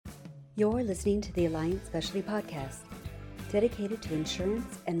You're listening to the Alliant Specialty Podcast, dedicated to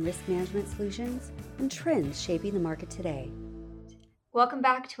insurance and risk management solutions and trends shaping the market today. Welcome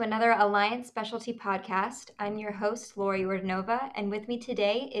back to another Alliant Specialty Podcast. I'm your host, Lora Yordanova, and with me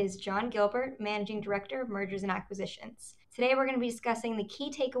today is Jon Gilbert, Managing Director of Mergers and Acquisitions. Today we're going to be discussing the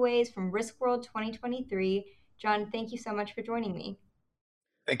key takeaways from RISKWORLD 2023. Jon, thank you so much for joining me.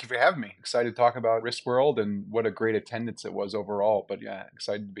 Thank you for having me. Excited to talk about RISKWORLD and what a great attendance it was overall. But yeah,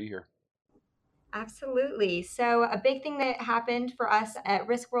 excited to be here. Absolutely. So a big thing that happened for us at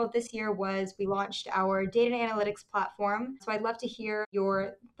RISKWORLD this year was we launched our data analytics platform. So I'd love to hear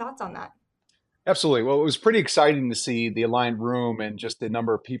your thoughts on that. Absolutely. Well, it was pretty exciting to see the Alliant room and just the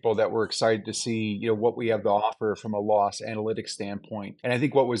number of people that were excited to see, what we have to offer from a loss analytics standpoint. And I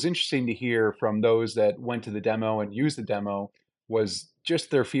think what was interesting to hear from those that went to the demo and used the demo was just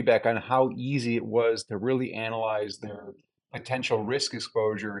their feedback on how easy it was to really analyze their potential risk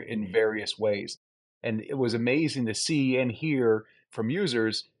exposure in various ways. And it was amazing to see and hear from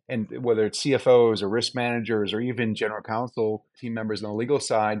users, and whether it's CFOs or risk managers or even general counsel team members on the legal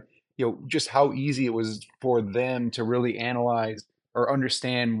side, just how easy it was for them to really analyze or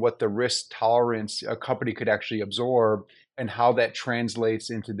understand what the risk tolerance a company could actually absorb and how that translates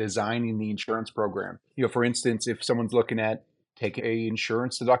into designing the insurance program. For instance, if someone's looking at take a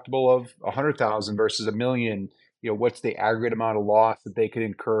insurance deductible of 100,000 versus a million, what's the aggregate amount of loss that they could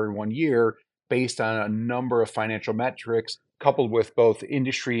incur in 1 year based on a number of financial metrics coupled with both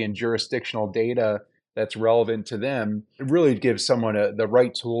industry and jurisdictional data that's relevant to them. It really gives someone the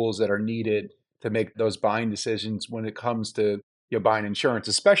right tools that are needed to make those buying decisions when it comes to buying insurance,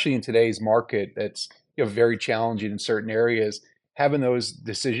 especially in today's market that's very challenging in certain areas. Having those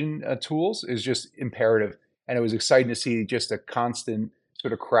decision tools is just imperative. And it was exciting to see just a constant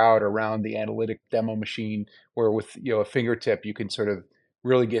sort of crowd around the analytic demo machine where with a fingertip you can sort of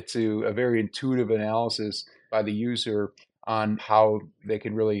really get to a very intuitive analysis by the user on how they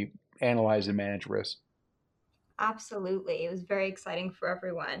can really analyze and manage risk. Absolutely. It was very exciting for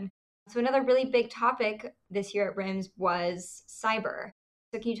everyone. So another really big topic this year at RIMS was cyber.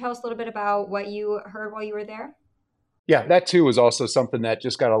 So can you tell us a little bit about what you heard while you were there? Yeah, that too was also something that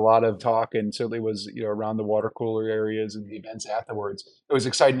just got a lot of talk and certainly was around the water cooler areas and the events afterwards. It was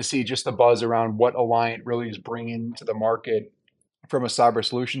exciting to see just the buzz around what Alliant really is bringing to the market from a cyber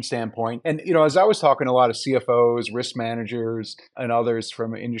solution standpoint. And, as I was talking to a lot of CFOs, risk managers, and others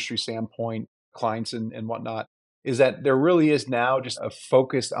from an industry standpoint, clients and whatnot, is that there really is now just a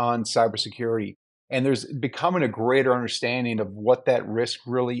focus on cybersecurity. And there's becoming a greater understanding of what that risk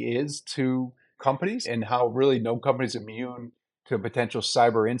really is to companies and how really no company is immune to a potential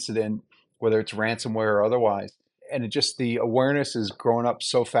cyber incident, whether it's ransomware or otherwise. And the awareness is growing up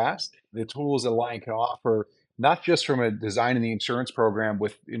so fast. The tools that Alliant can offer, not just from a designing the insurance program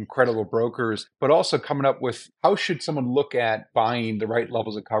with incredible brokers, but also coming up with how should someone look at buying the right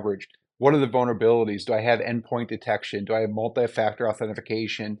levels of coverage? What are the vulnerabilities? Do I have endpoint detection? Do I have multi-factor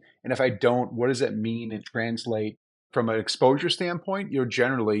authentication? And if I don't, what does that mean and translate from an exposure standpoint,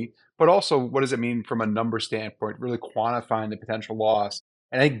 generally, but also what does it mean from a number standpoint, really quantifying the potential loss?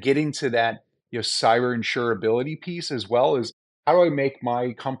 And I think getting to that, cyber insurability piece as well is how do I make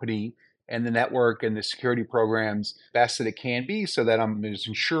my company and the network and the security programs best that it can be so that I'm as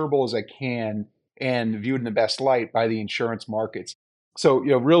insurable as I can and viewed in the best light by the insurance markets. So,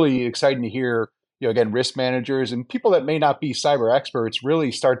 really exciting to hear, again, risk managers and people that may not be cyber experts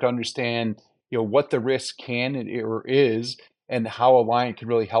really start to understand, what the risk can or is and how Alliant can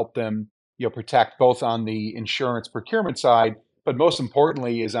really help them, protect both on the insurance procurement side, but most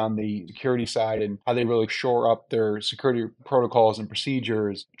importantly is on the security side and how they really shore up their security protocols and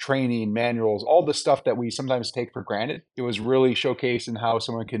procedures, training, manuals, all the stuff that we sometimes take for granted. It was really showcasing how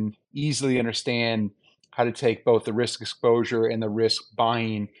someone can easily understand how to take both the risk exposure and the risk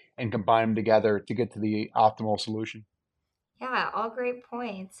buying and combine them together to get to the optimal solution. Yeah, all great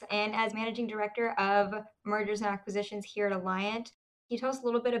points. And as Managing Director of Mergers and Acquisitions here at Alliant, can you tell us a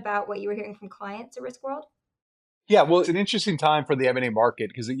little bit about what you were hearing from clients at RISKWORLD? Yeah, well, it's an interesting time for the M&A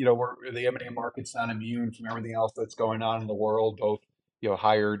market because the M&A market's not immune from everything else that's going on in the world, both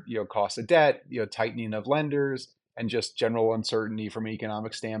higher cost of debt, tightening of lenders, and just general uncertainty from an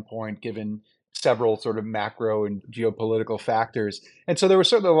economic standpoint, given several sort of macro and geopolitical factors. And so there was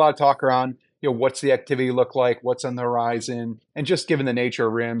certainly a lot of talk around what's the activity look like, what's on the horizon, and just given the nature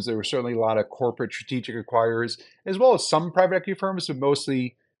of RIMS, there were certainly a lot of corporate strategic acquirers as well as some private equity firms, but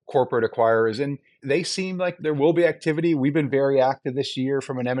mostly corporate acquirers. And they seem like there will be activity. We've been very active this year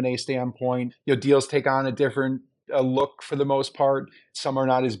from an M&A standpoint. Deals take on a different look for the most part. Some are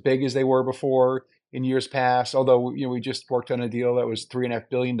not as big as they were before. in years past, although we just worked on a deal that was $3.5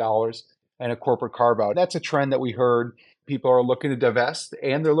 billion and a corporate carve out. That's a trend that we heard. People are looking to divest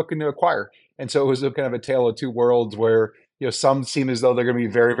and they're looking to acquire. And so it was a kind of a tale of two worlds where some seem as though they're going to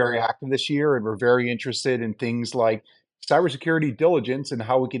be very, very active this year, and we're very interested in things like cybersecurity diligence and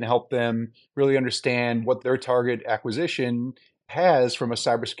how we can help them really understand what their target acquisition has from a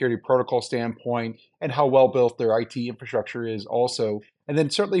cybersecurity protocol standpoint and how well built their IT infrastructure is also. And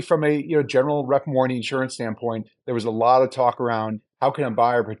then certainly from a general rep warranty insurance standpoint, there was a lot of talk around how can a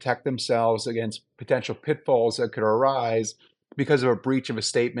buyer protect themselves against potential pitfalls that could arise because of a breach of a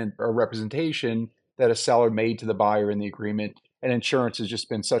statement or representation that a seller made to the buyer in the agreement. And insurance has just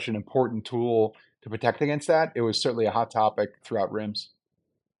been such an important tool to protect against that. It was certainly a hot topic throughout RIMS.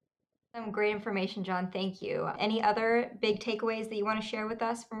 Some great information, John. Thank you. Any other big takeaways that you want to share with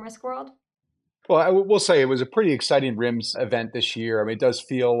us from RISKWORLD? Well, I will say it was a pretty exciting RIMS event this year. I mean, it does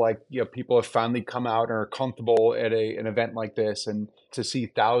feel like people have finally come out and are comfortable at an event like this, and to see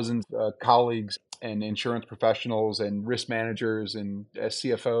thousands of colleagues and insurance professionals and risk managers and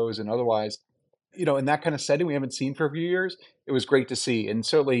CFOs and otherwise, in that kind of setting we haven't seen for a few years. It was great to see, and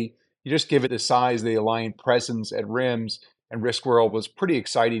certainly you just give it the size, the Alliant presence at RIMS and RISKWORLD was pretty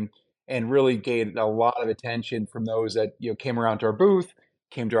exciting, and really gained a lot of attention from those that came around to our booth,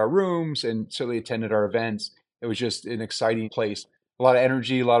 came to our rooms, and certainly attended our events. It was just an exciting place. A lot of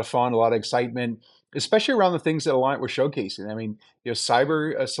energy, a lot of fun, a lot of excitement, especially around the things that Alliant were showcasing. I mean,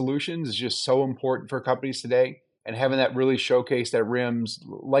 cyber solutions is just so important for companies today. And having that really showcased at RIMS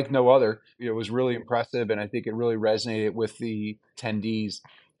like no other, was really impressive. And I think it really resonated with the attendees.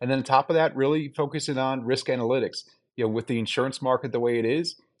 And then on top of that, really focusing on risk analytics. With the insurance market the way it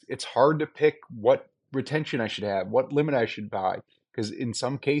is, it's hard to pick what retention I should have, what limit I should buy, because in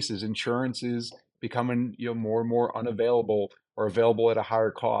some cases, insurance is becoming more and more unavailable or available at a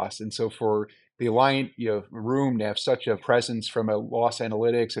higher cost. And so for the Alliant room to have such a presence from a loss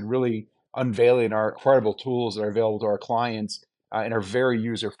analytics and really unveiling our incredible tools that are available to our clients and are very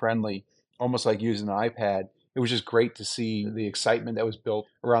user friendly, almost like using an iPad. It was just great to see the excitement that was built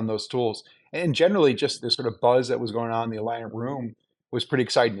around those tools. And generally, just the sort of buzz that was going on in the Alliant room was pretty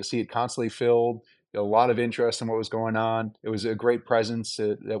exciting to see it constantly filled. A lot of interest in what was going on. It was a great presence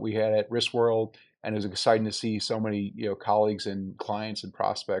that we had at RISKWORLD, and it was exciting to see so many colleagues and clients and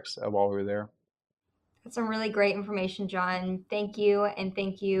prospects while we were there. That's some really great information, John. Thank you. And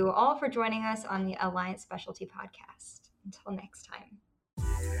thank you all for joining us on the Alliant Specialty Podcast. Until next time.